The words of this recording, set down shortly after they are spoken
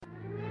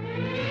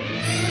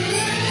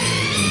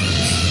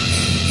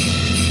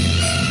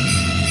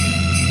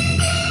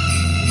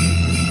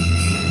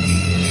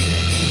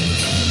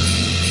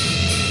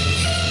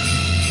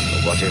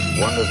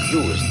one of you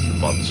is the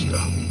monster.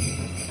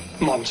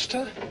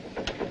 Monster?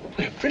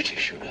 They're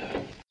British, you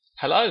know.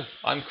 Hello,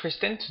 I'm Chris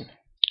Denton.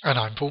 And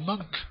I'm Paul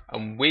Monk.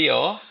 And we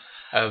are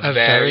A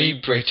very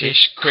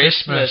British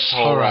Christmas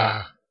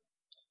horror.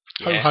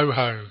 Ho, Yeah. ho,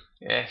 ho.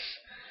 Yes.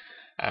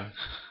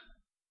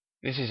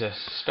 This is a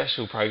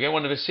special programme,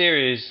 one of a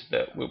series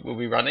that we'll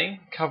be running,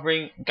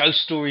 covering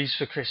ghost stories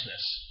for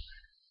Christmas.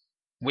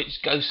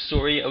 Which ghost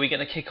story are we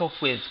going to kick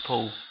off with,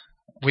 Paul?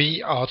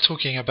 We are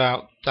talking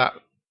about that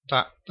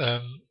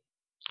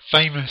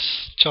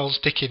famous Charles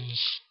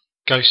Dickens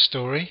ghost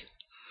story,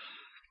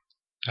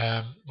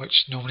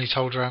 which normally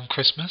told around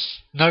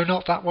Christmas. No,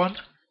 not that one,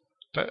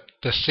 but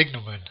The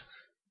Signalman.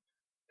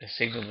 The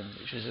Signalman,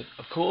 which was,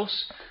 of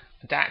course,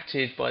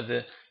 adapted by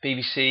the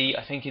BBC,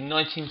 I think in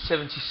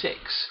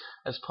 1976,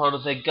 as part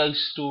of their Ghost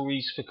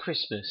Stories for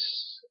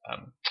Christmas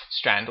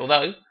strand.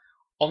 Although,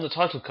 on the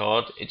title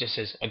card, it just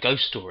says a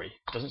ghost story.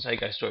 It doesn't say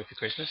Ghost Story for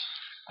Christmas.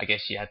 I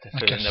guess you had to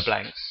fill in the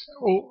blanks.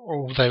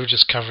 Or they were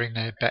just covering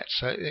their bets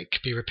so it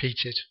could be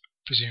repeated,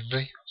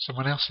 presumably.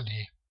 Someone else in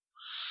here.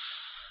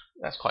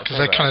 That's quite because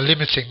they're kind of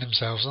limiting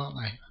themselves, aren't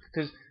they?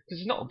 Because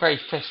it's not a very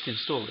festive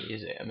story,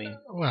 is it?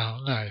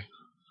 Well, no.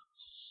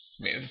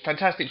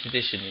 Fantastic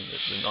tradition in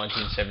the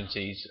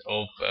 1970s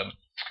of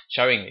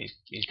showing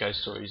these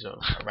ghost stories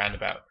around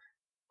about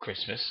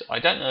Christmas. I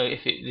don't know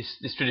if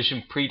this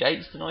tradition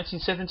predates the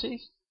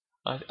 1970s.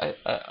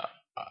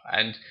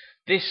 And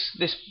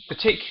this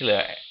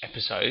particular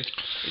episode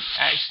is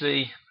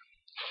actually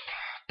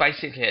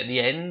basically at the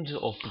end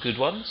of the good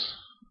ones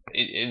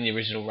in the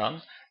original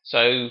run.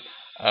 So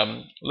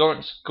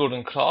Lawrence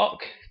Gordon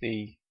Clark,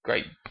 the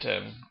great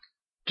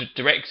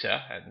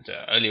director and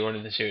earlier on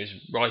in the series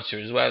writer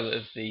as well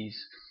of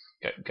these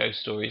ghost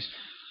stories,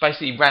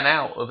 basically ran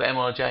out of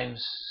M.R.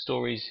 James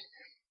stories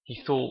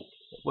he thought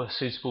were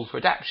suitable for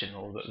adaptation,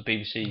 or that the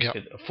BBC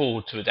could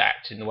afford to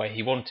adapt in the way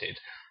he wanted.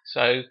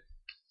 So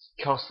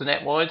he cast the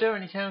net wider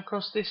and he came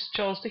across this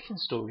Charles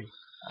Dickens story.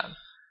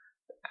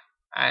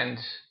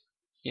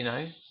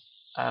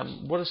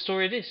 What a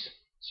story it is.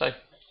 So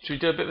should we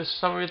do a bit of a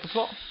summary of the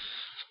plot?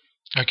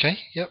 Okay,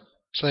 yep.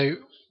 So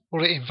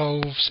what it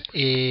involves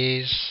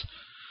is,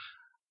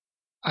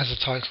 as the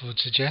title would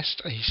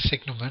suggest, a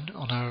signalman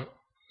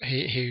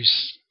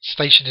who's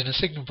stationed in a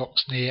signal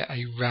box near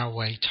a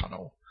railway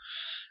tunnel,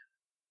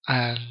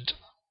 and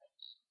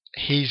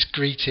he's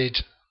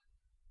greeted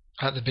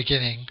at the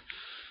beginning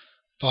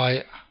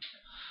by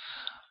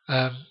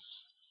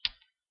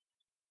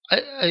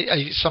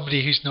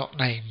somebody who's not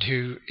named,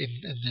 who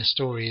in the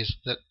story is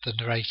the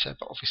narrator,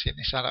 but obviously in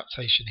this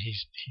adaptation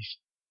he's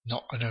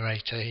not a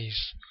narrator.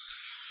 He's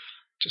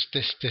just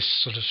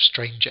this sort of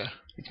stranger.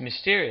 It's a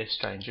mysterious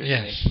stranger,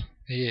 isn't he? Yes,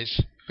 he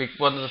is.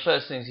 One of the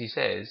first things he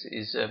says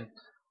is,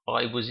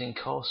 I was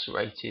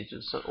incarcerated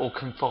or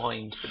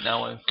confined, but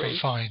now I'm free.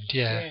 Confined,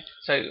 yeah.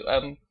 So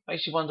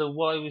makes you wonder,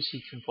 why was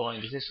he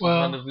confined? Is this some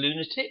kind of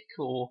lunatic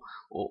or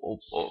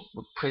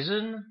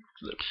prison?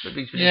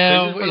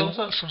 Yeah,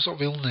 some sort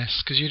of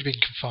illness, because you'd have been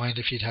confined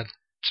if you'd had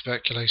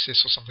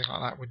tuberculosis or something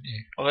like that, wouldn't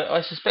you?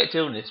 I suspect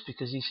illness,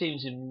 because he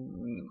seems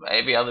in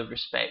every other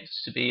respect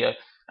to be a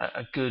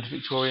good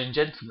Victorian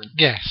gentleman.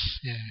 Yes,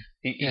 yeah.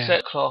 He's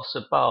set class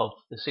above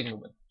the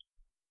signalman.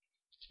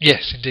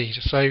 Yes, indeed.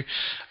 So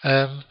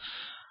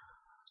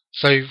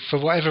for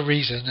whatever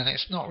reason, and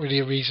it's not really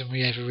a reason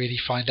we ever really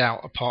find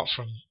out, apart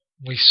from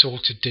we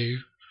sort of do,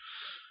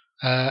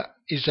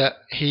 is that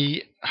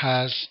he's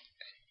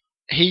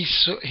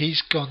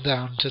gone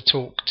down to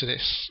talk to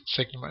this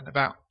signalman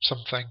about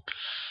something.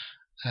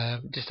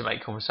 Just to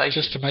make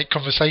conversation. Just to make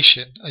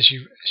conversation, as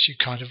you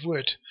kind of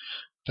would.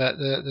 But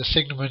the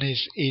signalman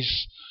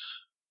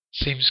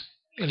seems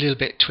a little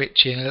bit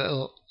twitchy and a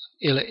little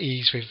ill at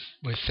ease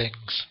with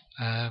things.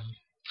 And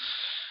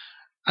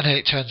then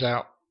it turns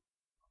out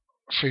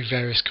through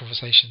various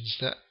conversations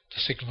that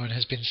the signalman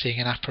has been seeing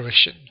an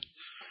apparition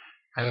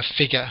of a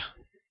figure.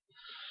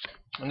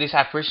 And this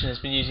apparition has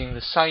been using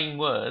the same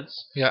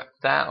words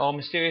that our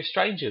mysterious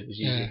stranger was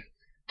using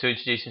to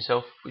introduce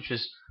himself, which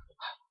was,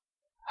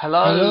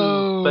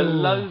 Hello,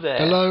 below there.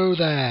 Below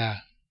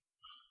there.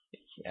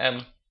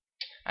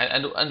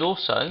 And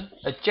also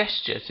a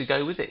gesture to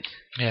go with it.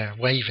 Yeah,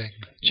 waving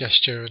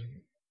gesture,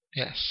 and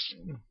yes,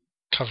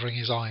 covering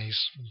his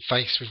eyes and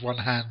face with one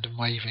hand and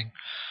waving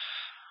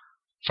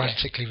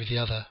frantically with the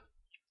other.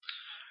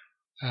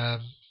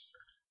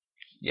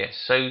 Yes,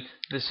 so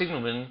the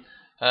signalman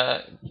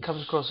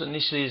comes across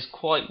initially as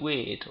quite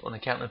weird on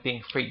account of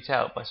being freaked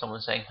out by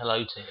someone saying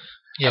hello to him.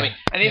 Yeah,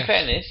 and in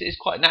fairness, it's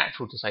quite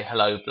natural to say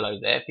hello below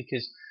there,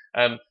 because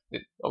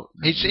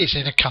it's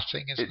in a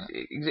cutting, isn't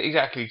it?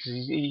 Exactly,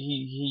 because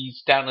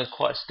he's down a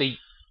quite steep,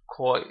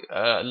 quite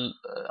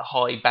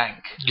high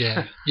bank.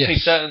 Yeah, yes.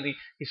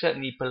 he's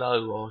certainly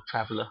below our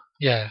traveller.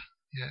 Yeah.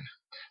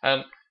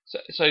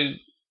 So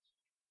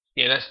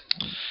that's.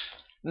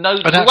 No,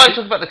 we won't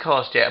talk about the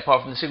cast yet,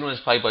 apart from the signalman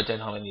is played by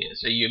Denham Elliott.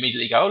 So you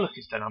immediately go, oh look,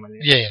 it's Denham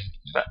Elliott. Yeah.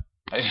 But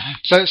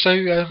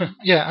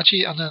Yeah,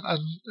 actually, and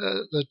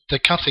the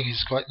cutting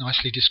is quite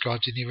nicely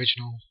described in the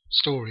original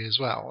story as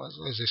well.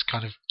 As this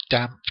kind of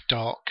damp,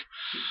 dark,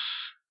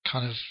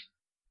 kind of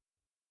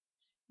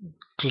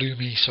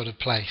gloomy sort of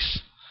place,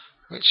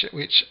 which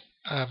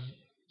I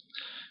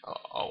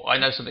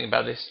know something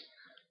about this.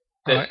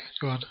 right,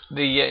 go on.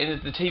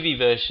 In the TV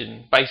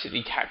version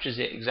basically captures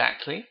it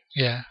exactly.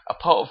 Yeah.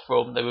 Apart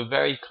from they were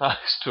very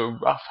close to a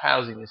rough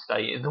housing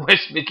estate in the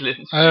West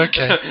Midlands. Oh,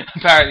 okay.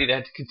 Apparently they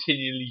had to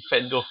continually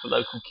fend off the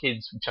local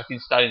kids from chucking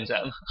stones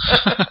at them.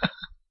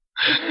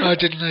 I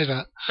didn't know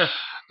that.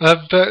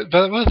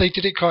 But well, they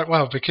did it quite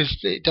well because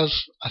it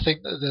does. I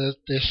think that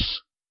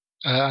this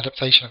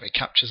adaptation of it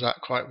captures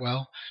that quite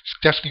well. It's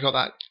definitely got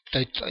that.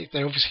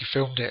 They obviously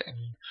filmed it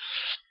in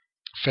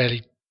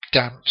fairly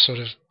damp, sort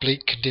of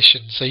bleak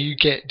conditions, so you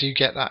do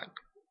get that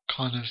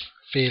kind of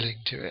feeling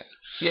to it.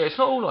 Yeah, it's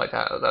not all like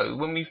that though.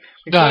 When we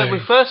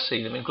first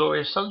see them in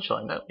Glorious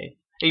Sunshine, don't we?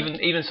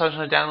 Even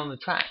Sunshine Down on the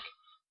Track.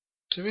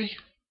 Do we?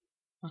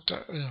 I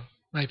don't know.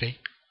 Maybe.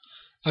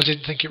 I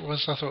didn't think it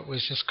was. I thought it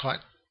was just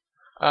quite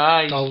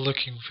dull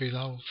looking through the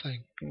whole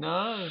thing.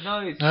 No,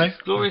 it's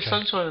Glorious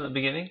Sunshine at the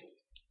beginning.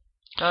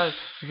 No,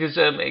 because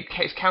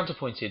it's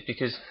counterpointed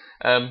because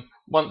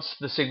once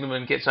the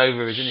Signalman gets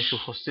over his initial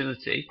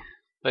hostility,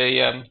 we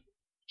can't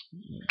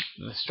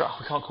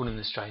call him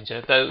the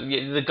stranger,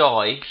 the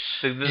guy,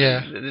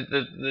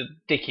 the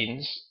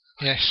Dickens.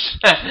 Yes.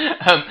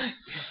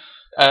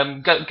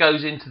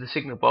 Goes into the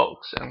signal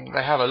box and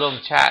they have a long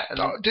chat. And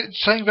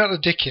saying about the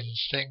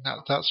Dickens thing,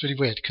 that's really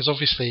weird because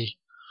obviously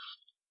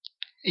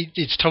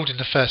it's told in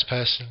the first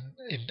person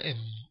in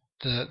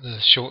the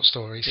short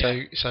story,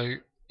 so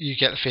you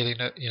get the feeling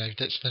that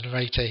that's the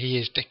narrator. He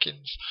is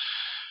Dickens.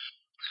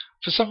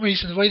 For some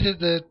reason, the way that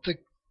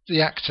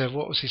the actor,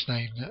 what was his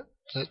name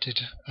that did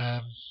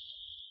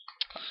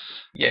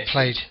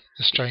played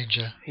the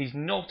stranger? He's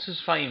not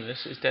as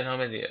famous as Denholm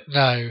Elliott.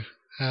 No.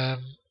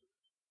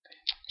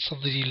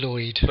 Somebody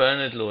Lloyd.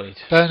 Bernard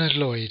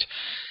Lloyd.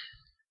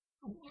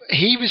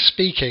 He was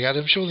speaking, and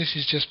I'm sure this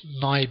is just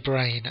my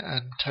brain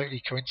and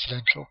totally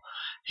coincidental.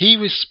 He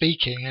was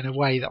speaking in a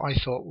way that I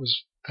thought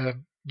was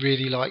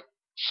really like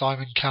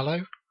Simon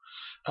Callow.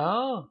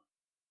 Oh.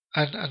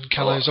 And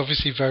Callow's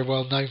obviously very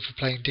well known for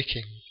playing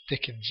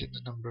Dickens in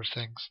a number of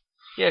things.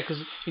 Yeah,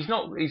 because he's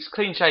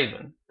clean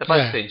shaven. They're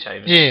both clean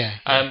shaven. Yeah.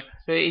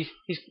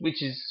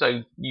 Which is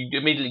so you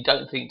immediately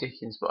don't think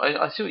Dickens, but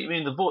I see what you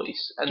mean. The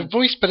voice,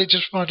 but it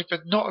just reminded,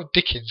 but not of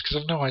Dickens because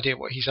I've no idea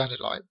what he sounded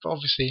like. But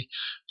obviously,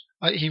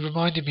 he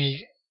reminded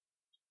me.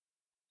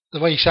 The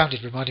way he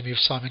sounded reminded me of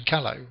Simon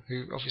Callow,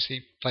 who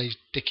obviously plays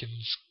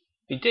Dickens.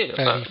 He did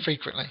fairly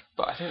frequently.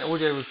 But I think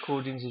audio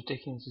recordings of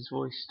Dickens'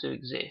 voice do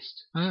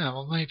exist. Ah,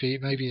 well, maybe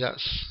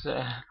that's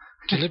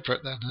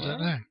deliberate then. I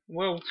don't know.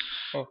 Well,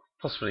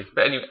 possibly.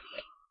 But anyway,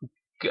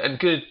 and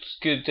good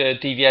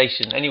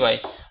deviation.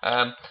 Anyway,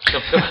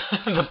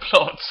 the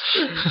plot.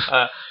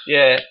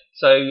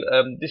 So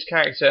this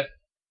character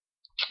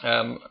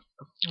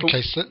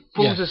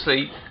falls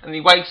asleep, and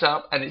he wakes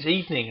up, and it's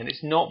evening, and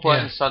it's not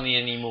bright and sunny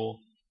anymore.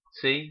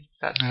 See,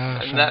 that's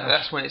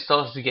when it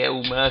starts to get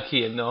all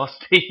murky and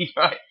nasty,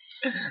 right?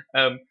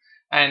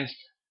 And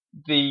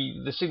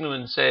the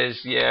signalman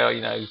says,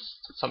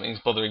 something's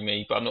bothering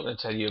me, but I'm not going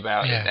to tell you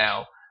about it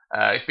now.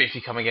 If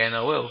you come again,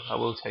 I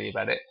will tell you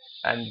about it.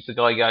 And the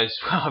guy goes,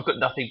 well, I've got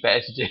nothing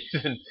better to do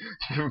than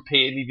to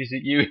repeatedly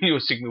visit you in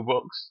your signal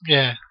box.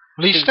 Yeah.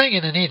 Well, he's staying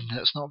in an inn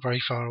that's not very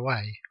far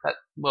away.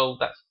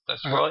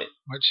 That's right.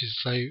 Which is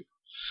so,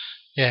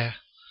 yeah.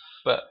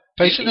 But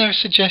isn't there a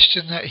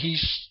suggestion that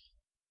he's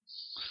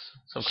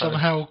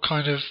somehow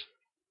kind of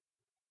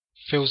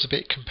feels a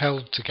bit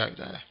compelled to go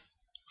there?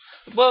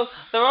 Well,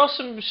 there are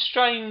some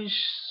strange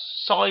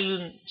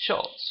silent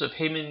shots of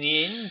him in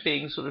the inn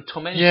being sort of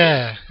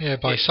tormented.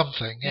 By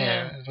something.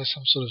 By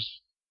some sort of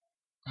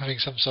having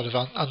some sort of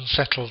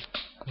unsettled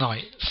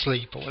night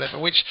sleep or whatever,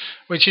 which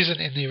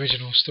isn't in the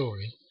original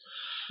story.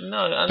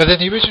 No, but then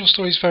the original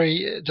story is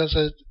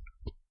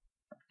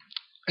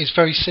it's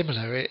very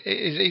similar.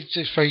 It's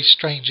just very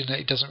strange in that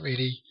it doesn't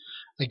really.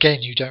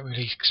 Again, you don't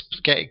really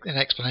get an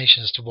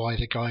explanation as to why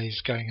the guy is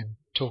going and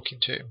talking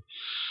to him.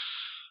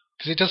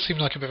 Because it does seem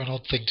like a bit of an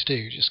odd thing to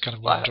do, just kind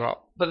of wander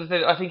up. But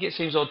I think it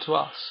seems odd to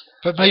us.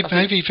 But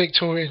maybe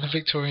Victorian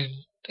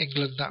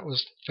England that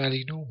was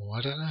fairly normal.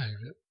 I don't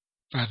know.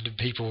 Random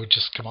people would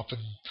just come up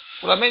and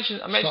I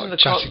mentioned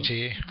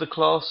the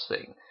class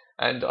thing,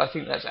 and I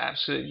think that's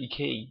absolutely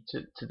key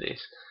to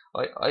this.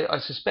 I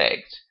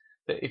suspect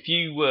that if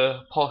you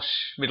were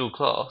posh middle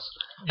class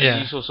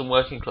and you saw some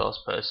working class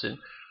person,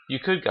 you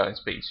could go and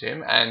speak to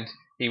him, and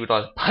he would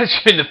either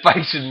punch you in the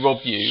face and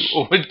rob you,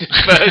 or would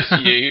disperse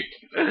you,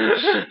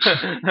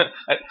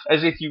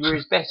 as if you were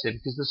his better.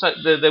 Because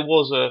there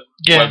was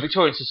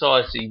Victorian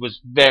society was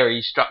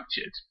very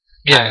structured,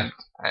 and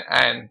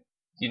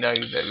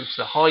that was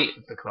the height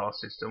of the class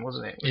system,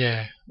 wasn't it?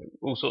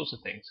 All sorts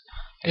of things.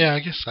 Yeah, I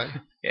guess so.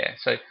 Yeah,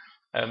 so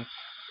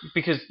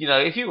because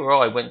if you or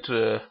I went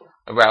to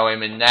a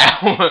railwayman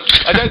now,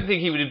 I don't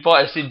think he would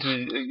invite us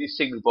into his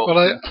signal box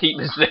and keep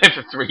us there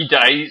for 3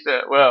 days.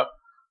 Well,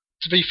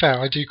 to be fair,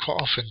 I do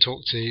quite often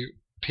talk to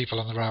people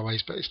on the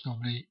railways, but it's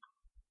normally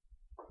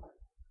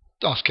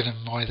asking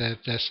them why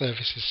their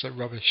service is so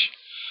rubbish,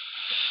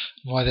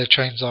 why their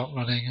trains aren't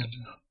running,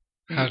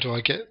 and how do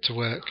I get to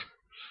work.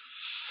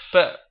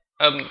 But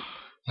and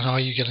are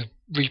you going to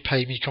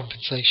repay me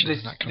compensation?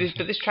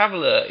 But this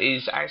traveller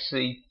is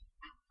actually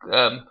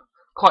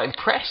quite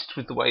impressed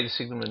with the way the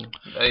signalman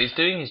is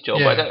doing his job.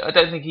 Yeah. I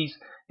don't think he's.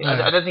 No.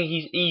 I don't think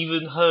he's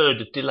even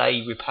heard of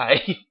delay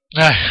repay.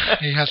 No,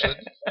 he hasn't.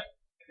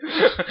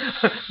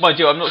 Mind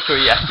you, I'm not sure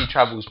he actually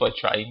travels by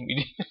train.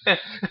 But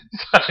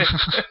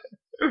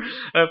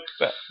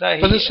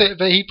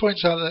he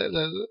points out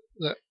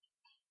that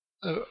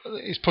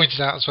it's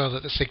pointed out as well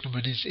that the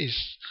signalman is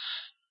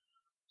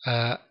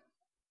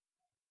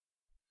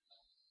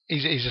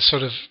he's a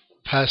sort of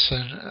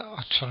person.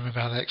 I'm trying to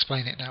remember how they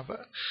explain it now,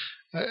 but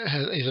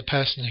is a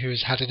person who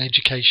has had an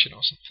education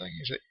or something.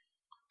 Is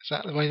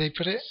that the way they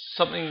put it?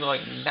 Something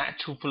like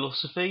natural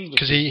philosophy,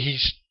 because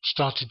he's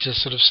started to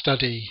sort of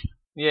study.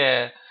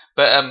 Yeah,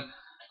 but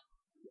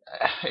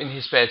in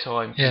his spare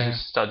time,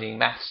 he's studying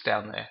maths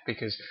down there,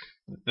 because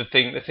the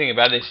thing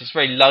about this, it's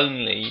very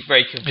lonely,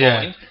 very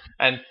confined,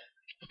 and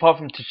apart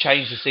from to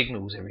change the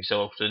signals every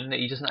so often,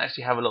 he doesn't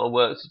actually have a lot of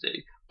work to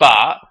do.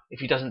 But if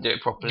he doesn't do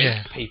it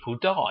properly, people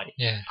die.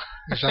 Yeah,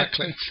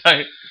 exactly.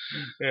 So,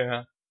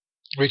 yeah.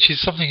 Which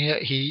is something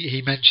that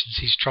he mentions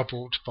he's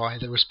troubled by,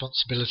 the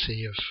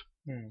responsibility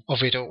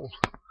of it all.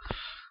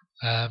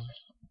 And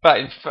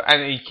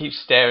he keeps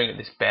staring at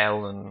this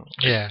bell and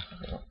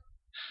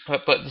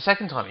But the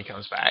second time he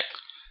comes back,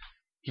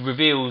 he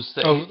reveals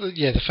that.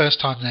 The first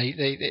time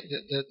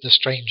the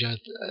stranger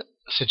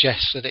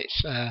suggests that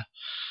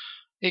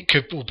it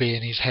could all be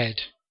in his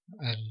head,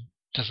 and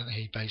doesn't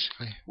he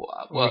basically?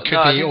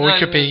 It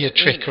could be a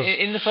trick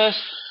in the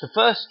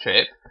first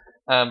trip.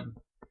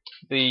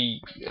 The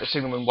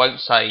signalman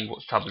won't say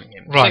what's troubling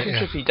him. The second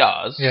trip he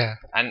does,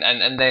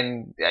 and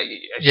then as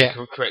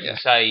you correctly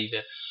say,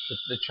 the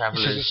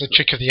travellers. It's a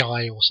trick of the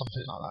eye or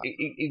something like that.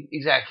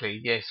 Exactly,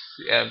 yes,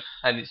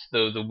 and it's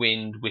the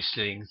wind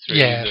whistling through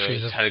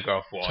the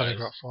telegraph wires.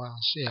 Telegraph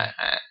wires,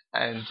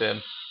 and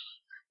the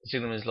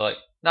signalman's like,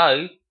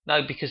 no,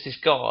 because this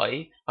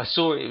guy, I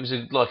saw it was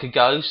like a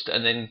ghost,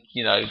 and then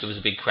there was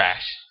a big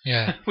crash.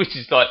 Yeah, which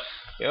is like.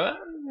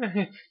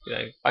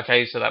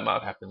 Okay, so that might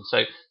have happened.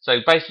 So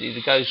basically,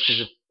 the ghost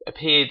has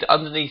appeared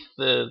underneath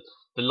the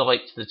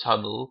light to the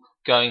tunnel,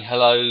 going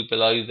hello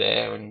below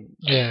there, and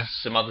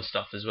some other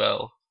stuff as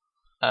well.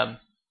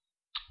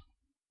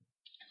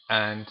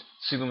 And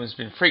Signalman's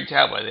been freaked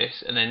out by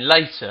this, and then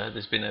later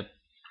there's been a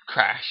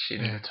crash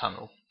in the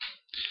tunnel.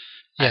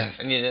 Yeah,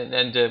 and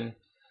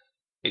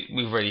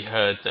we've already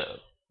heard that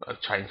a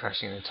train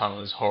crashing in the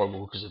tunnel is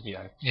horrible because of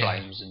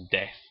flames and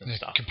death and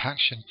stuff.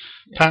 Compaction.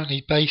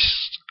 Apparently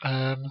based.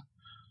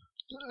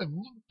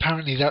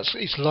 Apparently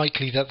it's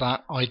likely that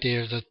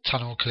idea of the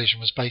tunnel collision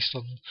was based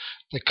on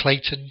the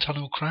Clayton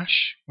tunnel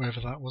crash, wherever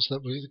that was, that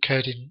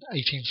occurred in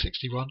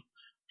 1861,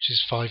 which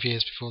is 5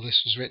 years before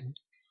this was written.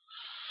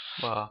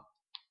 Well,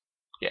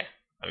 yeah.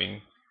 I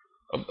mean,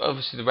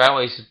 obviously the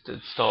railways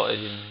had started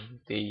in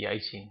the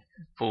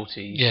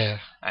 1840s. Yeah,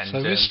 and so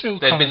it's still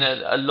there'd been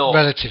a lot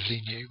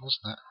relatively new,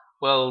 wasn't it?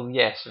 Well,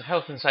 yes, and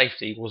health and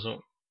safety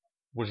wasn't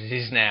what it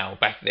is now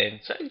back then.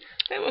 So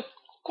they were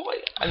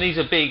quite, and these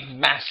are big,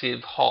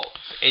 massive, hot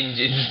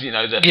engines,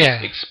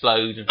 that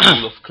explode and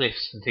fall off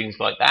cliffs and things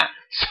like that.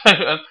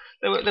 So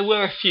there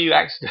were a few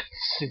accidents.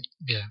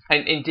 Yeah,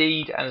 and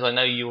indeed, as I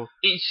know you're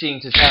itching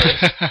to tell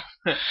us,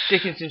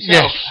 Dickens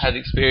himself had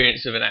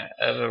experience of a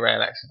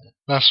rail accident.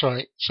 That's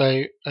right.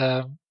 So,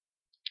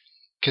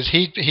 because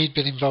he'd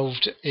been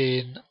involved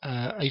in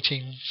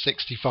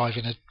 1865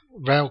 in a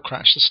rail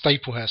crash, the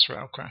Staplehurst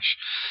rail crash,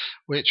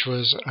 which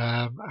was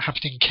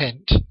happened in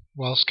Kent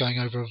whilst going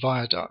over a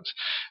viaduct.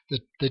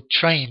 The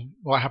train,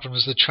 what happened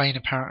was the train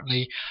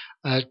apparently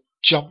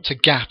jumped a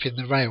gap in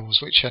the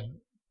rails which hadn't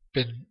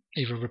been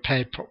either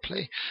repaired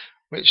properly,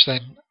 which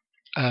then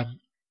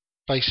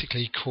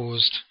basically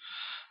caused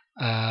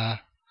the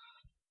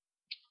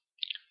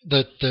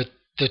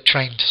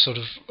train to sort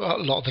of, a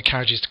lot of the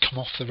carriages to come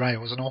off the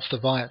rails and off the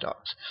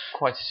viaduct.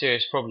 Quite a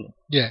serious problem.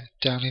 Yeah,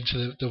 down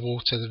into the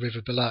water, the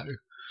river below.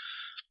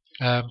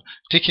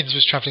 Dickens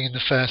was travelling in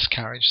the first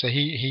carriage, so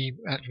he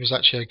was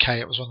actually okay.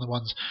 It was one of the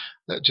ones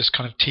that just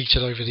kind of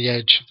teetered over the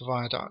edge of the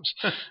viaduct.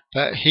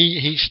 But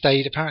he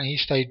stayed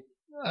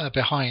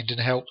behind and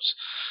helped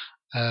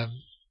the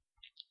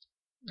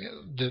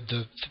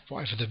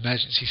whatever the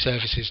emergency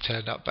services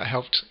turned up, but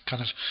helped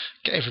kind of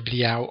get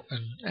everybody out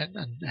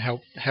and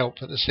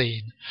help at the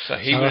scene. So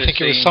I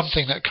think it was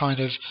something that kind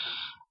of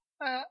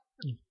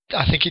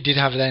I think it did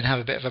have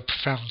a bit of a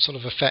profound sort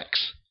of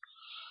effects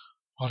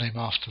on him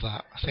after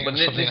that. I think it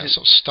was something that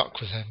sort of stuck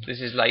with him.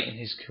 This is late in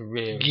his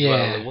career as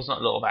well. There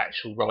wasn't a lot of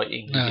actual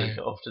writing he did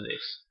after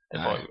this,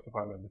 if I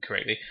remember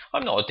correctly.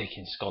 I'm not a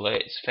Dickens scholar,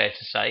 it's fair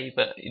to say,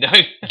 but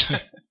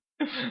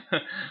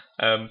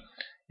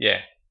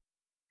yeah.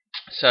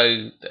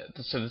 So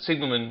the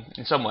Signalman,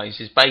 in some ways,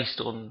 is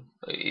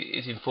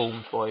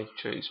informed by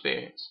true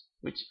experience,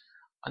 which is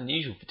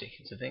unusual for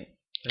Dickens, I think.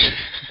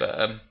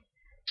 But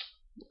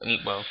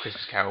well,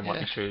 Christmas Carol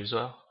might be true as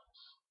well.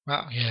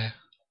 Well, yeah.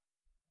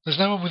 There's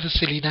no one with a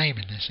silly name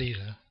in this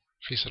either.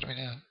 If you sort of mean,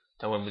 yeah.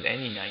 No one with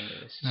any name in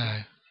this.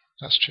 No,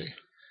 that's true.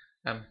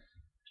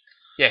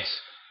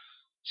 Yes.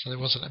 So there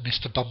wasn't a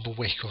Mr.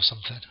 Bumblewick or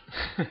something.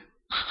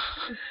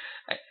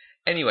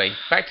 Anyway,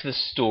 back to the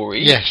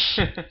story. Yes.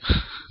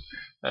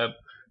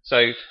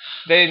 So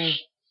then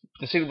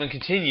the Signalman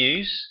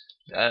continues,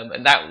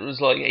 and that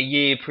was like a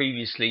year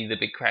previously the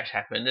big crash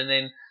happened, and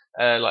then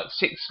like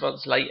 6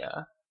 months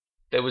later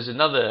there was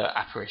another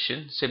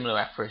similar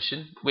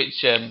apparition,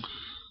 which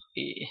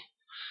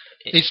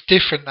it's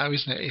different though,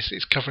 isn't it?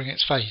 It's covering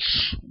its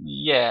face.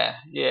 Yeah,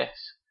 yes.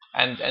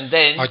 And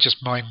then I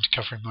just mind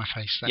covering my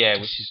face then. Yeah,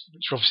 which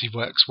obviously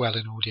works well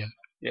in audio.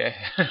 Yeah.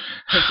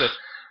 That's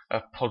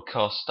a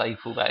podcast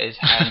staple, that is,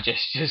 hand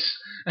gestures.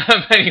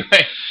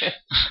 Anyway.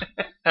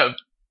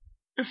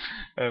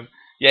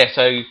 Yeah,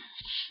 so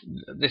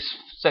this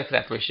second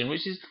apparition,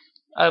 which is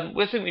I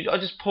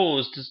just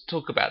paused to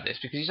talk about this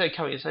because you say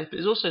covering its face, but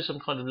there's also some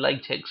kind of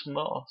latex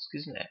mask,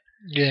 isn't it?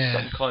 Yeah.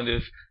 Some kind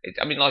of,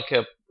 like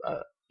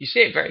you see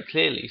it very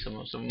clearly. Some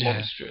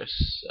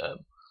monstrous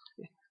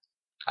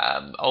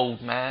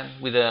old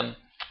man with a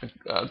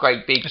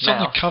great big It's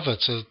mouth. on the cover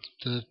to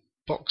the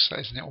box set,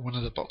 isn't it, or one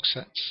of the box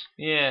sets?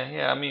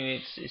 Yeah.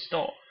 It's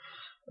not.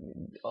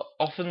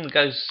 Often the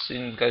ghosts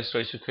in Ghost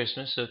Stories for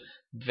Christmas are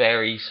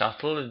very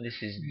subtle, and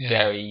this is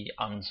very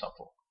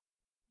unsubtle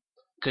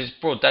because it's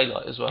broad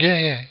daylight as well.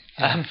 Yeah.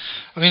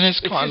 There's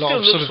quite a lot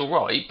of sort of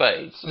alright,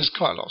 but there's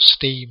quite a lot of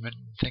steam and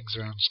things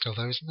around still,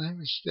 though, isn't there?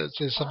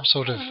 There's some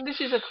sort of. This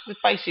is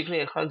basically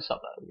a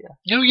close-up, though.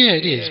 Yeah. Oh yeah,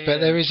 it is, but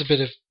there is a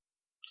bit of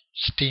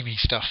steamy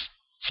stuff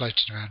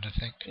floating around, I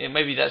think. Yeah,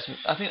 maybe I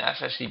think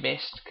that's actually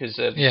mist because.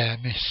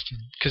 Mist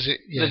because it.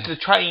 Yeah. The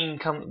train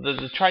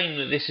the train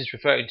that this is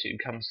referring to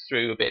comes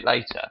through a bit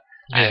later,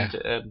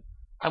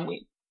 and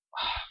we.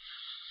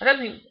 I don't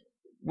think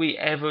we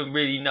ever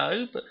really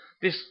know, but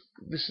this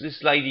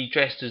lady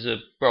dressed as a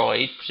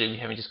bride, presumably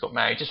having just got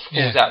married, just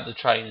falls out of the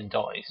train and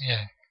dies.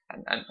 Yeah.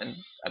 And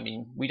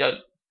we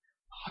don't.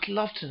 I'd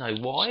love to know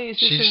why.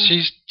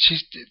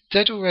 She's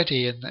dead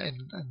already in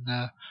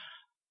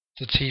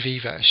the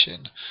TV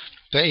version,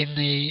 but in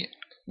the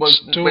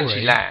story, when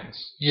she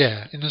lands.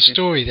 Yeah, in the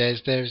story,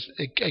 there's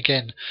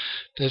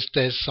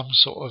some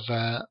sort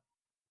of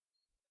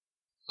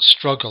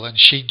struggle, and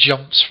she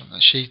jumps from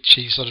she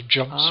sort of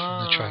jumps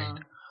from the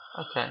train.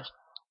 Okay.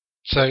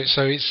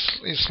 So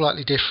it's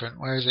slightly different.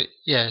 Whereas I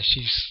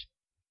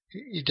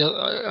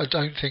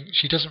don't think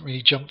she doesn't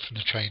really jump from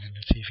the train in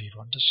the TV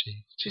one, does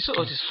she? She sort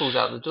of just falls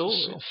out the door.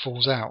 Sort of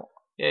falls out.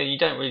 Yeah, you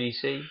don't really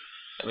see.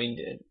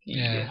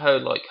 Her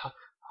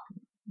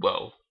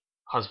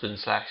husband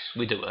 /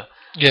 widower.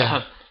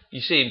 Yeah.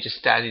 You see him just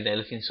standing there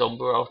looking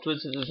sombre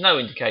afterwards. There's no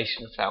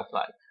indication of foul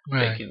play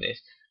making this,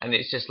 and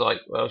it's just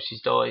like, well,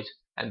 she's died,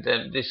 and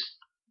then this.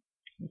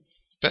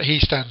 But he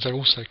stands there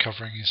also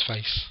covering his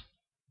face.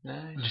 No,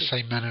 in the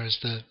same manner as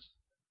the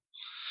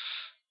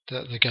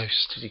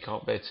ghost. Because he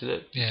can't bear to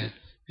look. Yeah.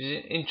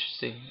 It's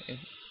interesting.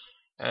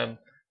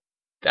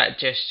 That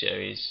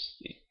gesture is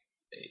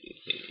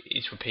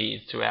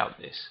repeated throughout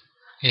this.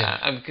 Yeah.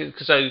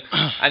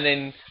 And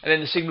then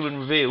the Signalman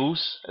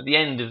reveals at the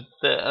end of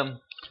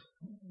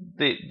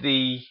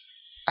the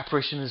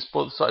apparition has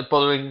started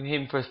bothering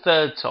him for a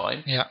third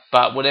time. Yeah.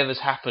 But whatever's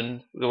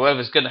going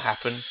to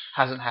happen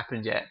hasn't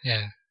happened yet.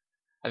 Yeah.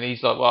 And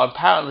he's like, well, I'm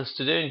powerless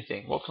to do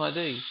anything. What can I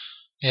do?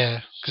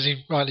 Yeah, because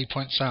he rightly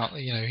points out that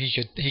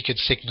he could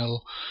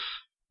signal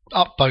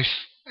up both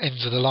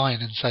ends of the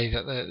line and say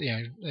that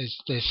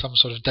there's some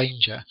sort of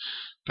danger,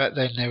 but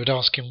then they would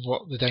ask him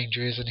what the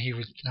danger is, and he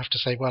would have to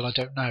say, well, I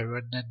don't know,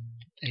 and then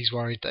he's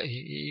worried that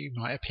he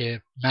might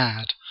appear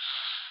mad.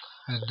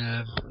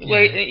 And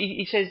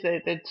he says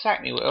they'd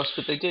sack me. What else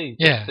could they do?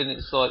 Yeah. Then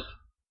it's like,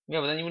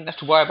 but then you wouldn't have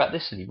to worry about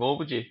this anymore,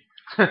 would you?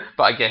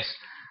 But I guess.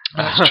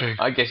 That's true.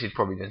 I guess he'd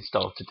probably then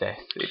starve to death,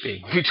 it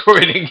being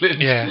Victorian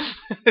England. Yeah.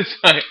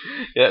 So,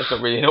 that's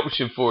not really an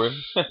option for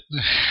him.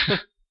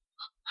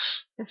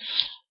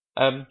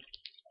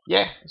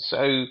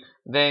 So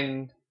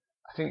then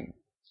I think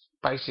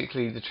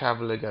basically the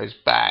traveller goes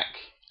back,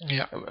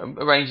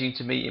 arranging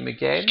to meet him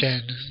again.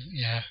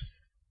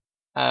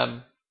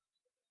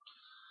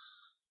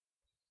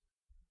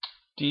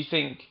 Do you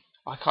think?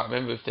 I can't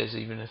remember if there's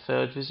even a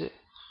third visit.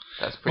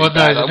 That's pretty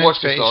bad. I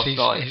watched this last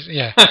night.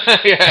 Yeah.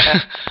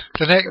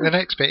 The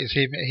next bit is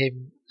him.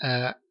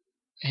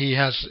 He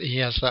has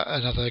that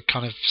another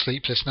kind of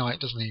sleepless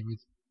night, doesn't he, with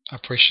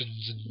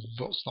apparitions and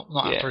what's not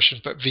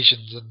apparitions but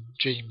visions and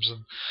dreams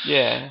and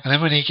And then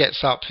when he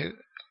gets up,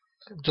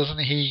 doesn't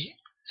he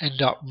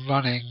end up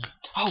running?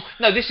 Oh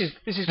no! This is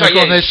great.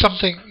 No, there's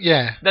something.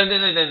 Yeah. No.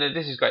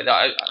 This is great.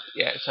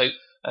 So.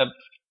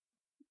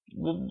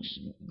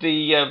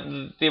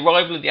 The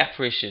arrival of the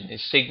apparition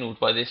is signalled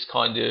by this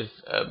kind of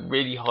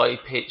really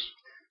high-pitched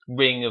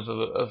ring of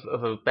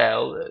a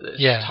bell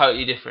that's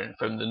totally different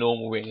from the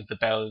normal ring of the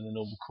bell in the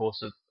normal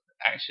course of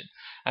action.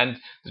 And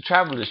the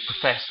travellers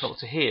profess not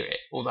to hear it,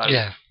 although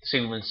the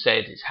signalman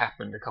said it's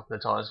happened a couple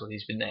of times when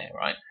he's been there,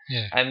 right?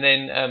 Yeah. And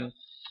then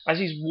as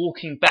he's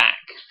walking back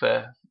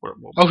for...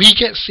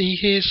 he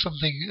hears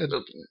something...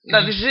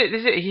 this is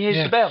it. He hears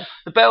the bell.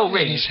 The bell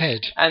rings. In his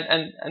head.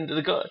 And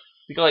the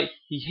guy,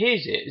 he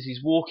hears it as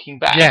he's walking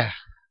back. Yeah.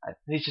 And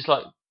he's just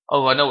like,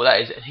 oh, I know what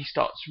that is. And he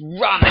starts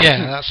running.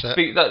 Yeah, that's it.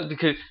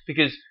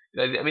 Because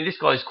I mean, this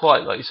guy's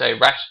quite, like you say,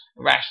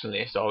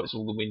 rationalist. Oh, it's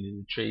all the wind in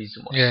the trees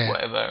and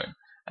whatever.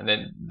 And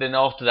then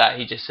after that,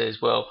 he just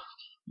says, well,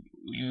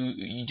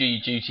 you do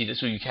your duty.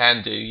 That's all you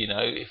can do. You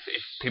know, if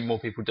more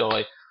people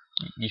die,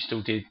 you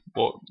still did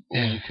all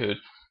you could.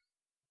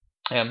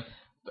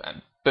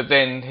 But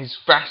then his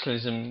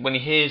rationalism, when he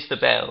hears the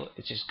bell,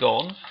 it's just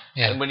gone.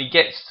 Yeah. And when he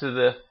gets to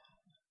the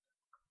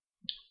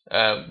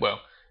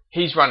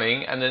he's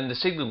running, and then the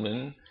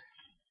signalman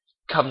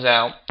comes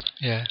out.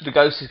 Yeah. The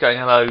ghost is going,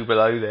 hello,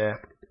 below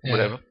there,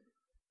 whatever.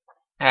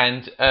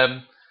 And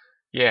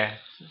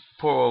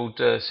poor old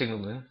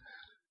signalman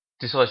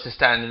decides to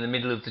stand in the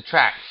middle of the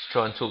track to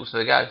try and talk to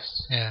the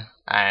ghost. Yeah.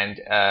 And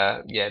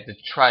the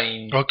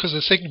train. Well, because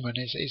the signalman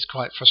is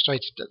quite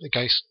frustrated that the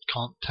ghost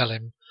can't tell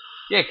him.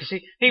 Yeah, because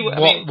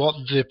what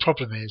the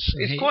problem is.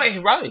 It's quite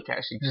heroic,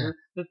 actually.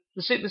 Cause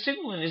the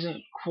signalman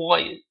isn't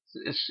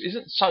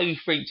so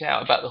freaked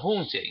out about the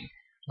haunting.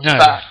 No.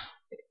 But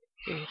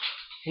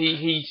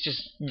he's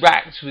just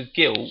racked with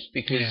guilt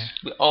because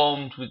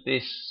armed with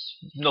this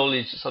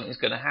knowledge that something's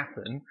going to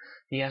happen,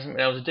 he hasn't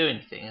been able to do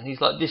anything. And he's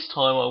like, this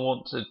time I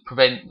want to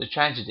prevent the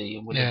tragedy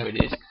and whatever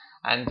it is.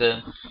 And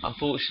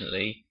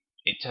unfortunately,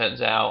 it turns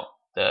out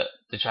that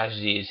the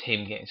tragedy is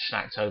him getting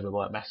smacked over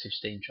by a massive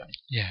steam train.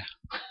 Yeah.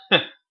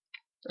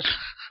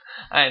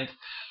 and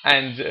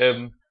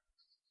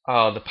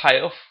the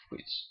payoff,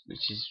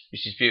 which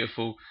is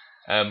beautiful.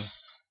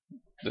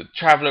 The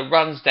traveller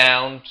runs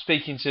down,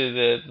 speaking to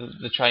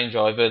the train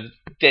driver,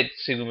 dead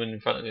signalman in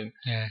front of him,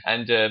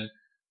 and the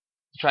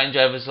train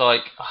driver's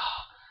like,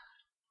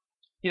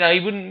 he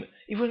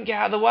wouldn't get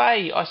out of the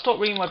way. I stopped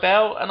ringing my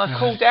bell and I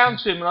called down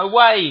to him and I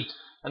waved,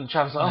 and the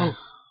traveller's like,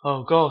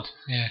 oh God,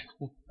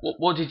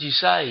 what did you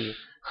say?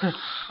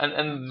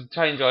 and the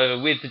train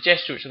driver, with the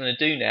gesture which I'm going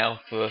to do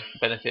now for the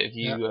benefit of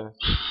you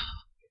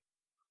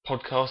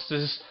podcast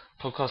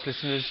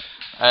listeners,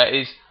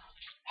 is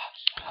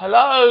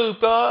hello,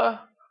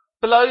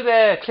 below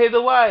there, clear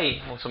the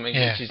way, or something.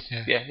 And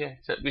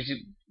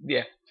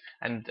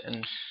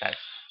that's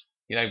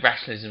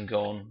rationalism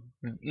gone,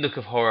 look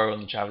of horror on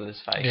the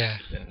traveller's face,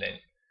 and then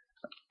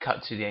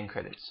cut to the end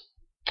credits.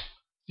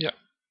 Yeah.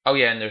 Oh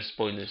yeah, and there are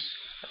spoilers.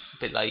 A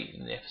bit late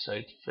in the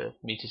episode for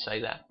me to say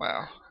that.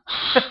 Wow.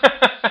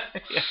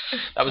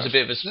 That was a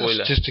bit of a spoiler.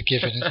 That's just a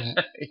given, isn't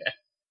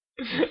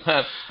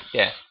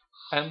it?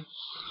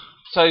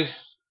 So,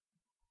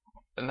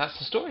 and that's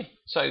the story.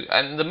 So,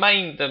 and the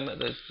main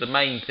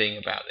thing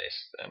about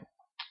this,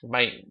 the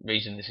main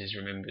reason this is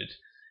remembered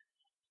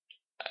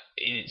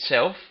in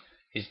itself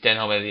is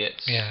Denholm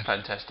Elliott's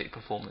fantastic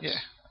performance.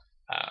 Yeah.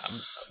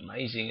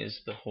 Amazing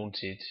as the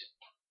haunted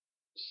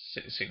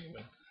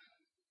signalman.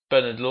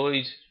 Bernard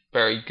Lloyd,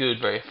 very good,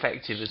 very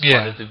effective as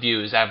kind of the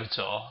viewer's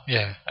avatar.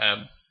 Yeah.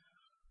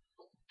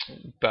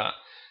 But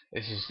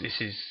this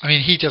is. I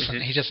mean, he doesn't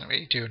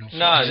really do an awful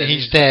lot.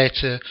 He's there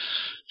to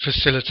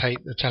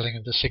facilitate the telling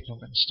of the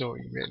signalman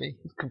story, really.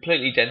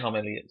 Completely Denholm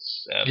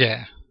Elliott's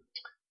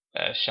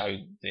show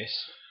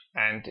this,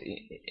 and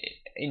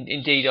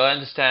indeed I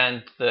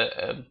understand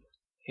that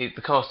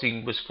the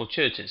casting was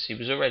fortuitous. He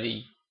was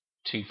already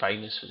too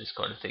famous for this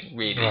kind of thing,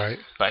 really. Right.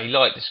 But he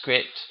liked the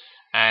script,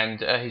 and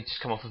he'd just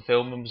come off a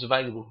film and was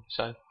available.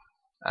 So.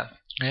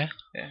 No,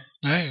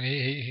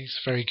 he's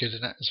very good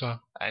in that as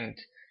well. And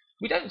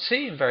we don't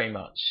see him very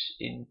much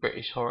in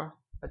British horror.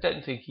 I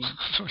don't think he...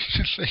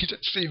 You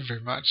don't see him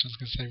very much. I was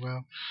going to say,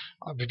 well,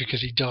 I mean,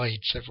 because he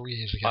died several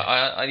years ago.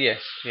 I'm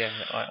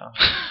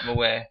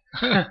aware.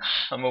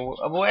 I'm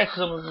aware because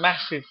I'm a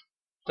massive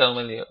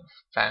Denholm Elliott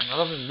fan. I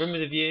love him. Room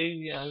with a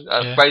View,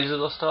 Raiders of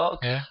the Lost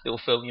Ark, little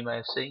film you may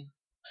have seen.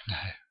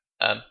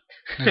 No.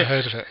 Never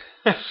heard of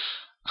it.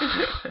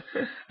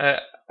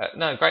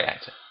 No, great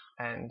actor.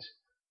 And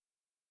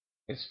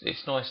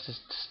it's nice to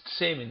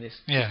see him in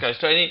this ghost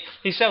story. And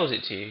he sells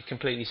it to you,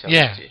 completely sells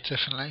it to you. Yeah,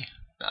 definitely.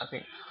 I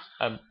think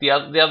the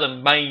other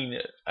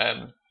main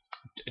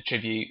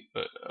attribute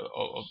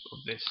of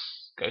this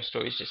ghost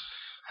story is just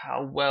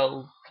how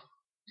well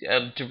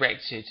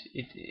directed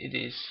it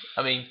is.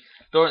 I mean,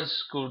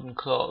 Lawrence Gordon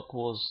Clark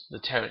was the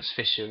Terence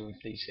Fisher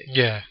of these things.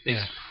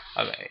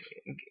 I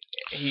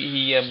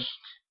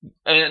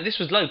mean, this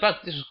was low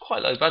budget. This was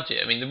quite low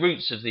budget. I mean, the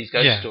roots of these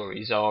ghost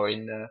stories are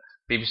in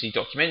BBC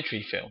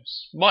documentary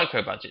films,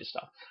 micro budget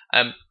stuff.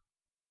 I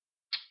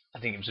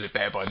think it was a bit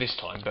better by this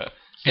time, but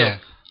still,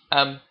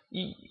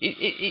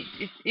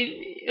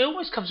 it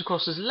almost comes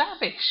across as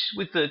lavish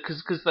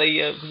because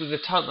they with the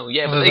tunnel,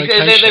 but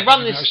they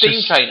run this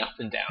steam train up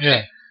and down.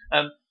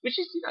 which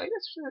is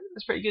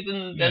that's pretty good.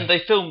 And then they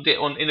filmed it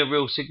in a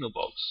real signal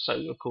box, so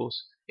of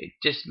course it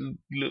just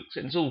looks,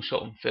 and it's all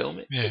shot on film.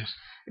 It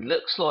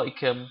looks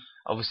like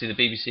obviously the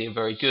BBC are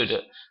very good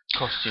at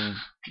costume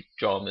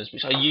dramas,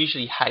 which I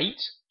usually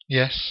hate.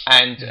 Yes.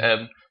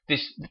 And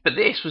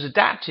this was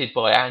adapted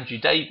by Andrew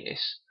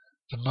Davis,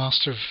 the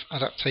master of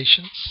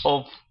adaptations.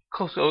 Of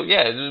course,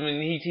 yeah. I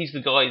mean, he's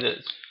the guy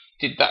that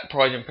did that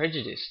Pride and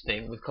Prejudice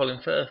thing with Colin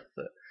Firth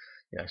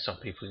that some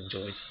people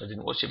enjoyed. I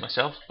didn't watch it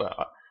myself, but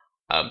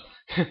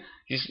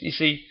you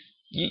see,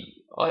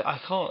 I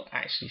can't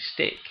actually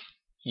stick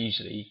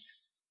usually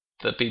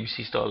the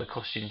BBC style of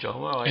costume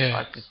drama.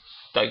 I just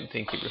don't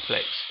think it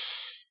reflects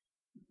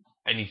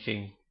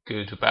anything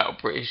good about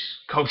British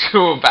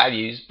cultural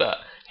values. But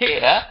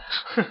here,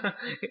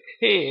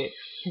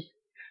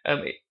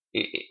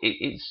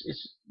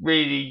 it's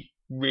really,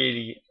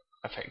 really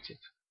effective.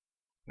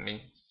 I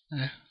mean,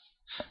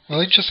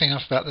 well, interesting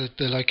enough about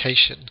the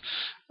location.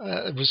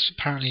 It was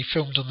apparently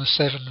filmed on the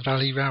Severn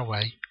Valley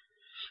Railway,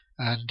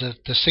 and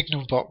the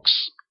signal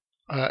box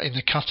in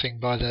the cutting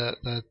by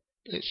the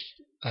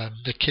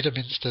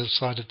Kidderminster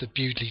side of the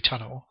Bewdley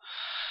Tunnel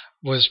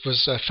was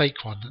a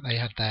fake one that they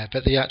had there,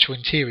 but the actual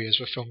interiors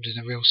were filmed in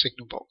a real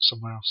signal box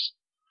somewhere else.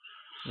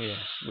 Yeah,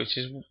 which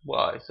is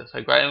why it's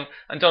so great.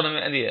 And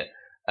Donovan Elliott,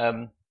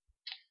 I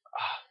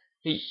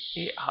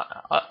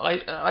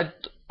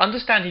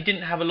understand he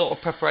didn't have a lot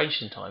of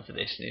preparation time for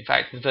this. In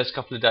fact, the first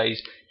couple of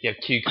days he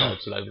had cue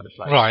cards all over the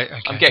place. Right.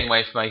 Okay. I'm getting my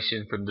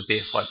information from the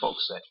BFI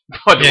box set,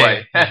 by the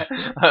way.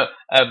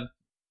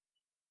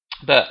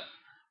 But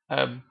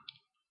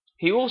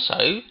he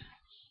also,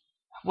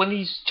 when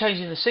he's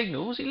changing the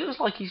signals, it looks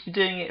like he's been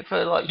doing it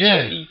for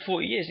 30,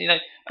 40 years.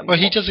 Well,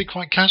 he does it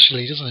quite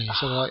casually, doesn't he?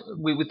 So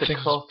with the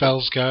cloth,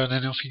 bells go, and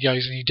then off he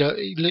goes, and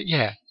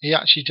he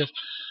actually does.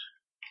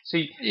 So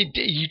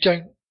you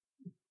don't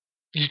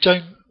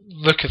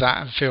look at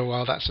that and feel,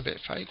 well, that's a bit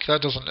fake.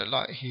 That doesn't look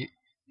like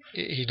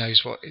he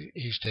knows what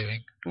he's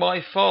doing.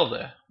 My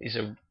father is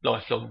a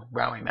lifelong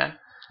railwayman.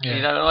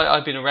 Yeah.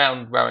 I've been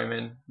around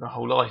railwaymen my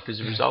whole life as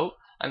a result.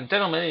 And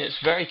Denham Elliott's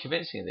very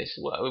convincing in this.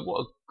 What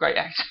a great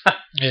actor.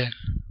 Yeah.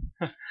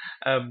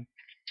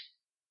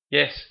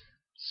 Yes.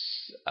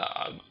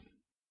 I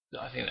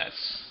think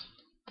that's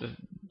the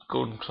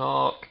Gordon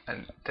Clark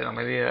and Denham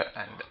Elliott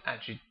and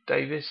Andrew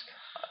Davis.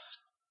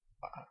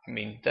 I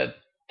mean,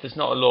 there's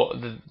not a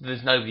lot.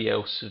 There's nobody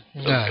else of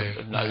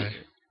note. No.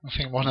 I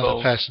think one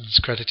other person's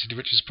credited,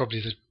 which is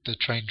probably the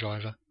train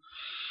driver.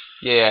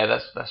 Yeah,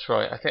 that's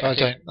right. I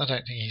don't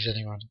think he's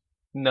anyone.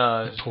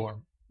 No.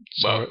 Important.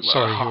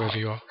 Sorry, whoever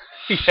you are.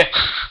 Yeah.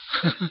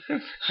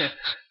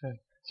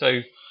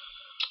 So,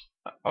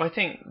 I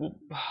think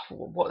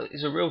what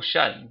is a real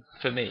shame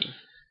for me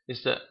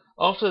is that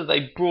after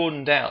they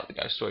broadened out the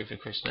Ghost Story for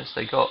Christmas,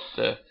 they got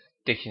the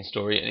Dickens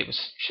story, and it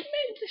was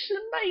tremendous and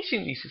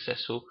amazingly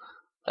successful.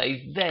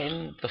 They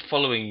then, the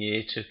following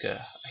year, took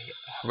a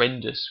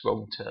horrendous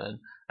wrong turn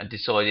and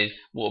decided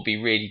what would be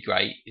really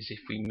great is if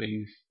we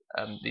move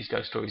these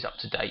ghost stories up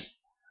to date.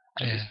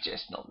 And it's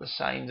just not the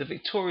same. The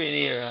Victorian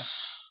era,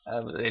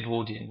 the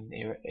Edwardian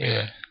era,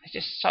 it's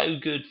just so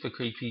good for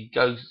creepy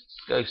ghost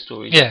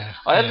stories. Yeah,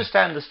 I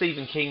understand the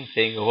Stephen King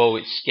thing of,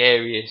 it's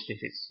scariest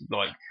if it's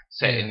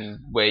set in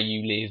where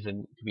you live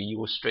and it could be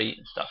your street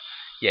and stuff.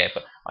 Yeah,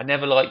 but I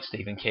never liked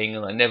Stephen King,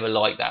 and I never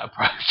liked that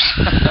approach.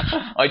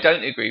 I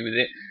don't agree with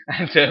it.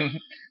 And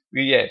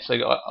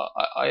so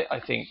I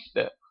think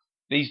that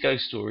these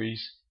ghost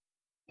stories,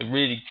 the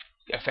really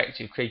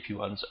effective, creepy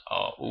ones,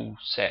 are all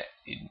set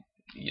in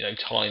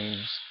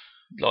times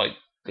like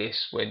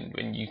this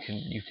when you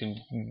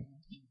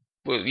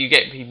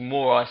get people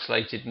more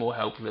isolated, more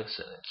helpless,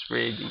 and it's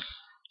really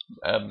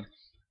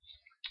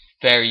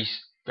very,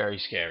 very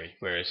scary.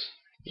 Whereas,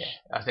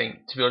 I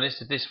think, to be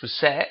honest, if this was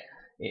set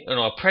on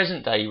our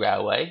present day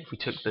railway, if we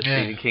took the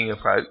Stephen King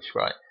approach,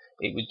 right,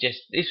 this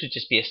would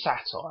just be a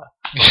satire.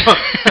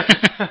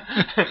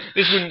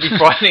 This wouldn't be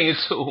frightening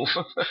at all.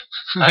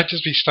 I'd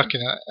just be stuck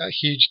in a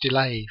huge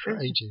delay for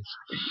ages.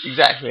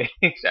 Exactly.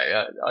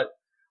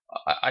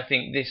 I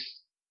think this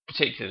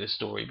particular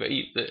story, but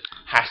that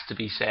has to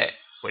be set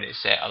when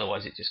it's set,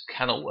 otherwise it just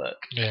cannot work.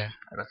 Yeah,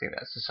 and I think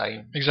that's the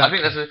same. Exactly.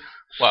 I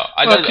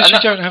think that's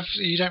because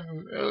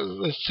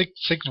the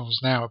signals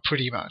now are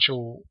pretty much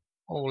all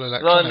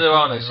electronic. There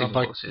are no signal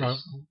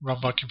boxes run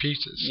by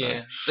computers. So.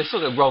 Yeah, they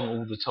still go wrong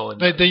all the time.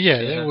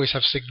 They always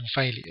have signal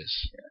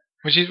failures,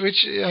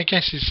 which I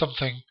guess is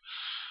something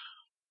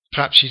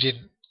perhaps you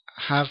didn't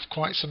have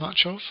quite so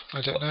much of.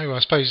 I don't know. I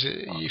suppose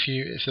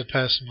if the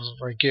person wasn't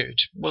very good.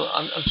 Well,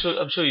 I'm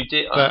sure you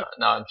did.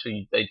 I'm sure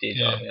they did.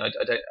 Yeah. I mean, I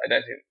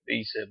don't think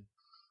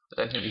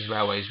these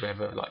railways were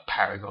ever like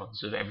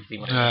paragons of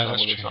everything went wrong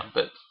all the time.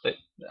 But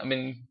I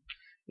mean,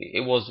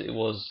 it was.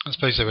 I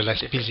suppose they were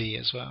less different. busy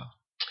as well.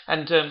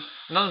 And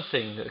another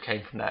thing that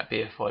came from that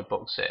BFI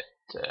box set,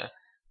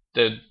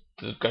 the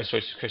Ghost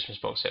Stories for Christmas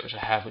box set, which I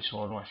have, which is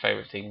one of my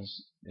favourite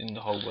things in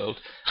the whole world,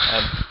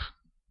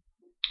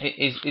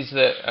 is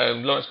that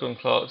Lawrence Gordon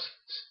Clark's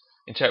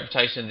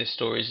interpretation of this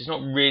story is it's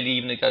not really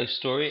even a ghost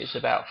story. It's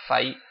about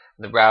fate.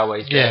 the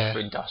railways there Yeah.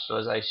 for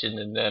industrialisation,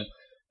 and then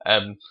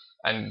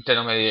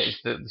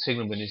the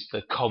signalman is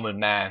the common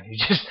man who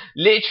just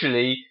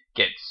literally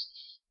gets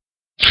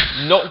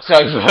knocked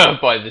over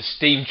by the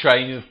steam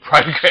train of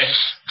progress.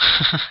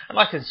 And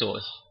I can sort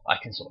of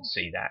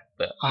see that,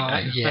 but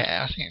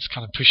yeah, I think it's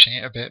kind of pushing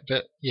it a bit,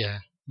 but yeah,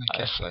 I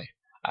guess so.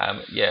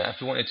 Yeah, if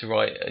you wanted to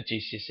write a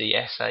GCSE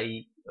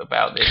essay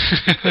about this, you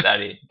could put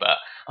that in. But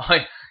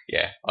I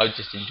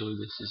just enjoy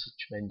this as a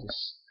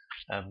tremendous,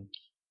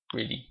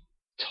 really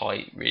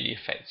tight, really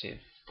effective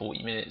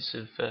 40 minutes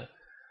of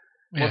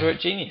moderate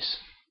genius.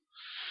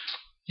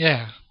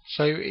 Yeah.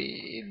 So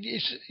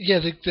it's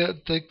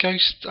the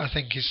ghost, I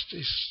think, is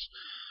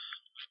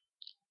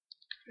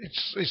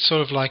it's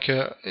sort of like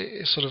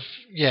it's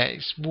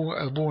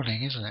a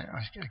warning, isn't it?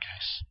 I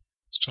guess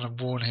it's trying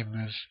to warn him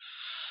of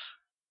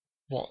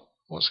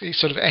it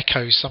sort of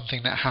echoes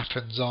something that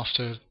happens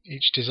after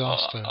each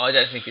disaster. I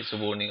don't think it's a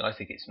warning. I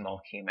think it's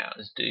marking him out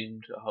as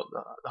doomed. The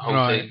whole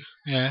right. thing.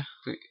 Yeah.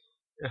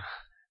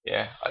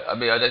 Yeah. I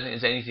mean, I don't think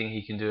there's anything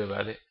he can do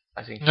about it.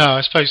 I think. No,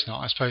 I suppose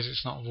not. I suppose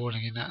it's not a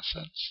warning in that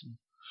sense.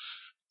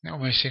 It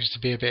almost seems to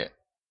be a bit.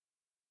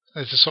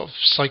 There's a sort of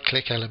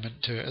cyclic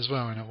element to it as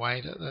well, in a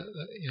way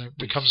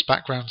that comes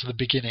back round to the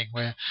beginning,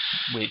 where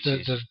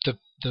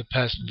the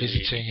person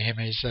visiting him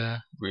is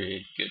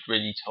really good,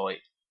 really tight,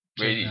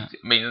 really. I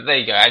mean, there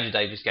you go. Andrew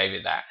Davis gave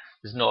it that.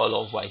 There's not a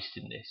lot of waste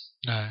in this.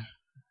 No.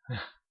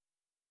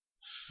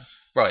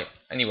 Right.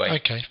 Anyway.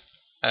 Okay.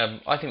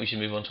 I think we should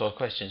move on to our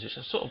questions, which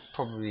I've sort of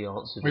probably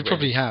answered. We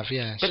probably have,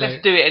 yeah. But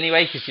let's do it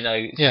anyway, because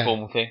it's a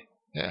formal thing.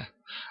 Yeah.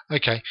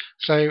 Okay.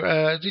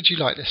 So, did you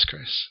like this,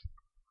 Chris?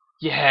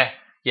 Yeah,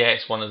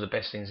 it's one of the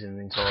best things in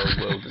the entire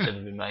world that's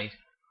ever been made.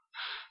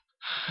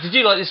 Did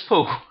you like this,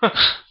 Paul?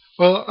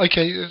 Well,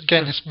 okay.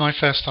 Again, it's my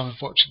first time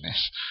of watching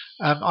this.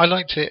 I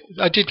liked it.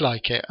 I did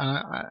like it,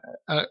 a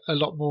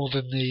lot more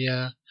than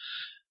the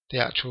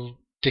actual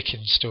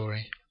Dickens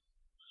story.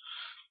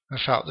 I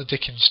felt the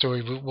Dickens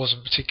story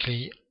wasn't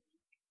particularly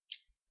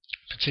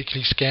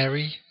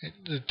scary.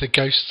 The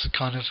ghosts are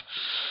kind of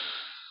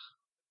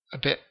a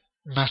bit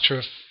matter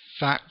of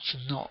fact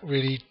and not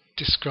really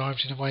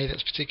described in a way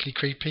that's particularly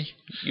creepy.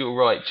 You're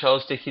right.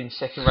 Charles Dickens,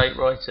 second-rate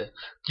writer.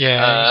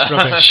 Yeah, it's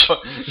rubbish.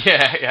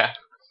 Yeah.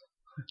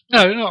 No,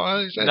 I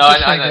know.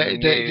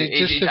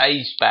 It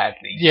aged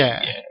badly.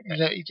 Yeah.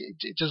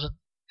 It doesn't.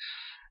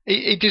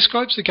 It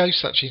describes the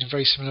ghosts actually in a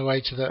very similar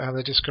way to how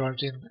they're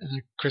described in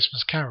A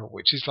Christmas Carol,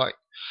 which is like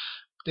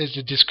there's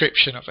a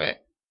description of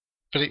it,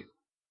 but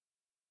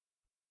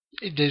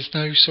there's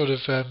no sort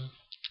of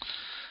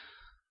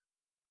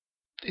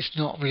it's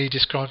not really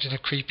described in a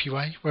creepy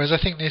way. Whereas I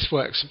think this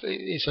works.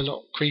 It's a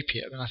lot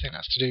creepier, and I think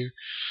that's to do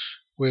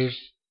with,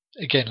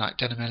 again, like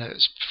Denham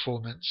Elliot's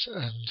performance,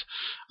 and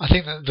I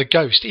think that the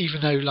ghost,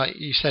 even though, like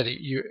you said,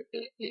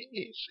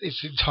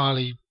 it's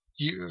entirely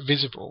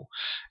visible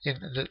in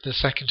the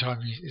second time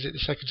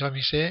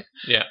you see it.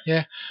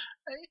 Yeah.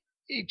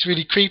 It's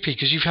really creepy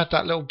because you've had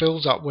that little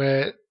build up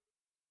where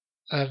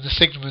the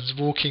signalman's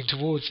walking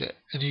towards it,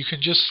 and you can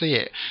just see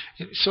it.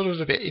 It's sort of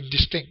a bit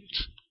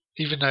indistinct,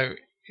 even though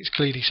it's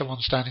clearly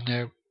someone standing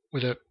there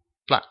with a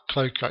black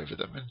cloak over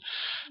them,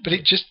 but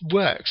it just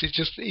works. It's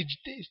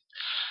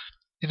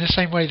in the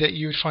same way that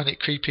you would find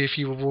it creepy if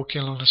you were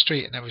walking along the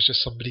street and there was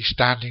just somebody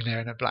standing there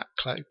in a black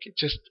cloak. It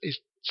just is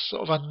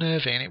sort of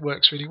unnerving, and it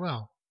works really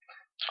well.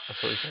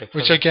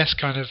 Which I guess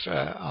kind of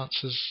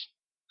answers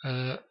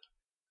the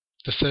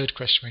third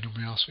question we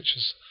normally ask, which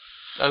is,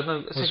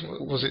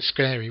 was it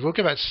scary? We'll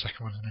go back to the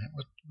second one in a minute.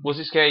 Was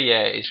it scary?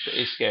 Yeah, it's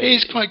scary. It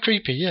is quite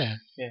creepy, yeah.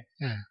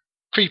 Yeah.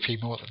 Creepy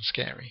more than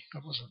scary. I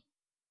wasn't.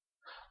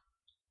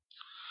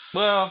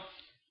 Well,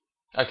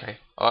 okay.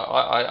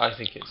 I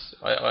think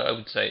I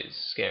would say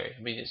it's scary.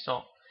 I mean, it's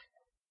not,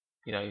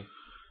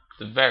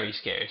 the very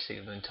scariest thing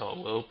in the entire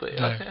world, but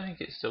no. I think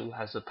it still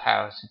has the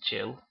power to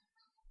chill.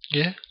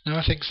 Yeah, no,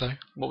 I think so.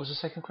 What was the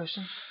second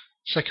question?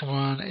 Second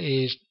one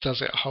is,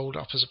 does it hold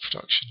up as a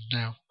production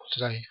now,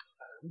 today?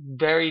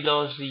 Very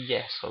largely,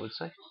 yes, I would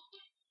say.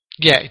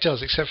 Yeah, it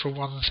does, except for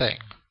one thing,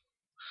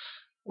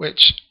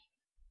 which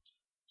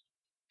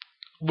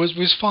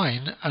was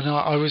fine, and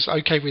I was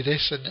okay with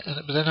this,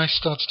 but then I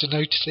started to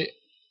notice it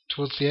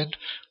towards the end,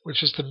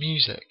 which was the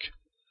music.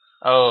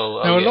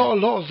 Now, a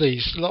lot of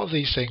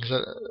these things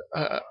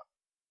are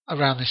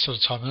around this sort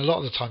of time, and a lot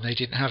of the time they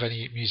didn't have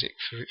any music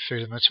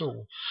through them at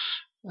all.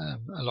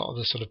 A lot of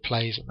the sort of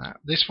plays and that.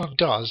 This one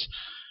does,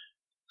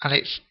 and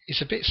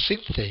it's a bit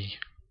synthy.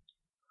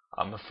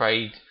 I'm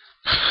afraid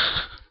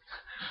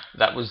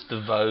that was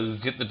the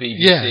vogue at the BBC.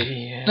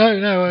 Yeah.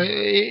 No,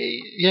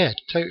 yeah,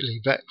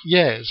 totally. But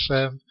yeah,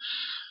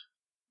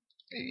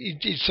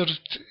 it sort of.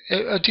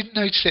 I didn't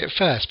notice it at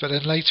first, but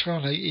then later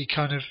on,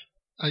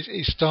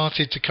 it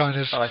started to kind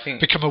of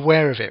become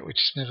aware of it, which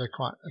is never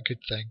quite a good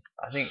thing.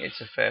 I think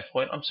it's a fair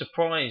point. I'm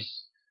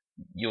surprised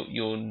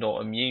you're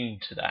not immune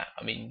to that.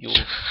 I mean, your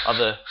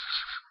other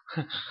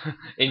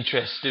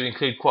interests do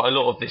include quite a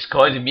lot of this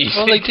kind of music.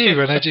 Well, they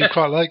do, and I do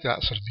quite like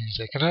that sort of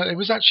music, and it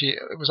was actually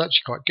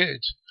quite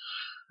good.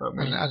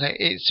 and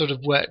it sort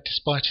of worked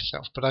despite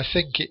itself. But I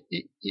think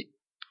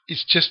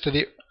it's just that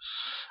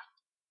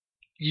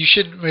you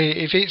shouldn't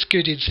really, if it's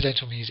good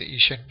incidental music, you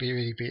shouldn't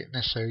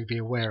necessarily be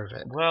aware of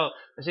it. Well,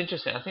 it's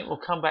interesting. I think we'll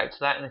come back to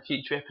that in a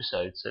future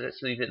episode. So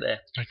let's leave it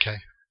there. Okay.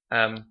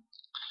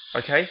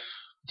 Okay.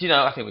 Do you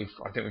know? I think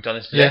we've done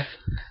this to death,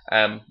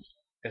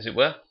 as it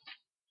were.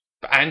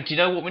 And do you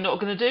know what we're not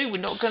going to do?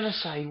 We're not going to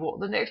say what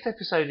the next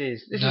episode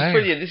is. This is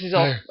brilliant. This is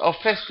our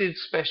festive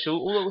special.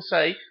 All I will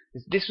say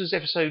is this was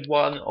episode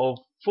 1 of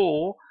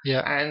 4.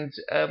 Yeah. And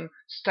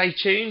stay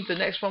tuned. The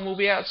next one will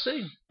be out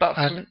soon. But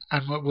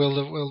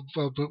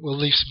we'll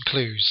leave some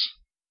clues.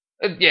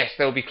 Yes,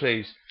 there will be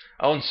clues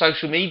on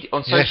social media.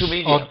 On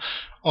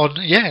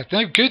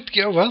good.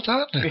 Yeah, well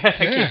done.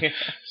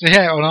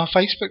 On our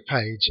Facebook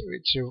page,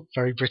 which is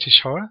Very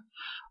British Horror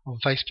on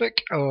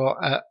Facebook,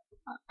 or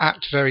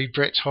at Very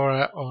Brit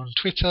Horror on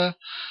Twitter.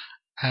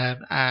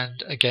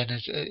 And again,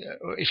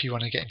 if you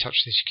want to get in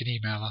touch with us, you can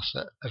email us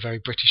at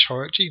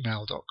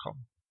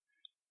verybritishhorror@gmail.com.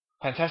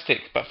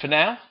 Fantastic. But for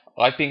now,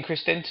 I've been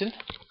Chris Denton.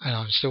 And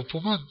I'm still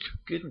Paul Monk.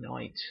 Good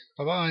night.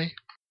 Bye-bye.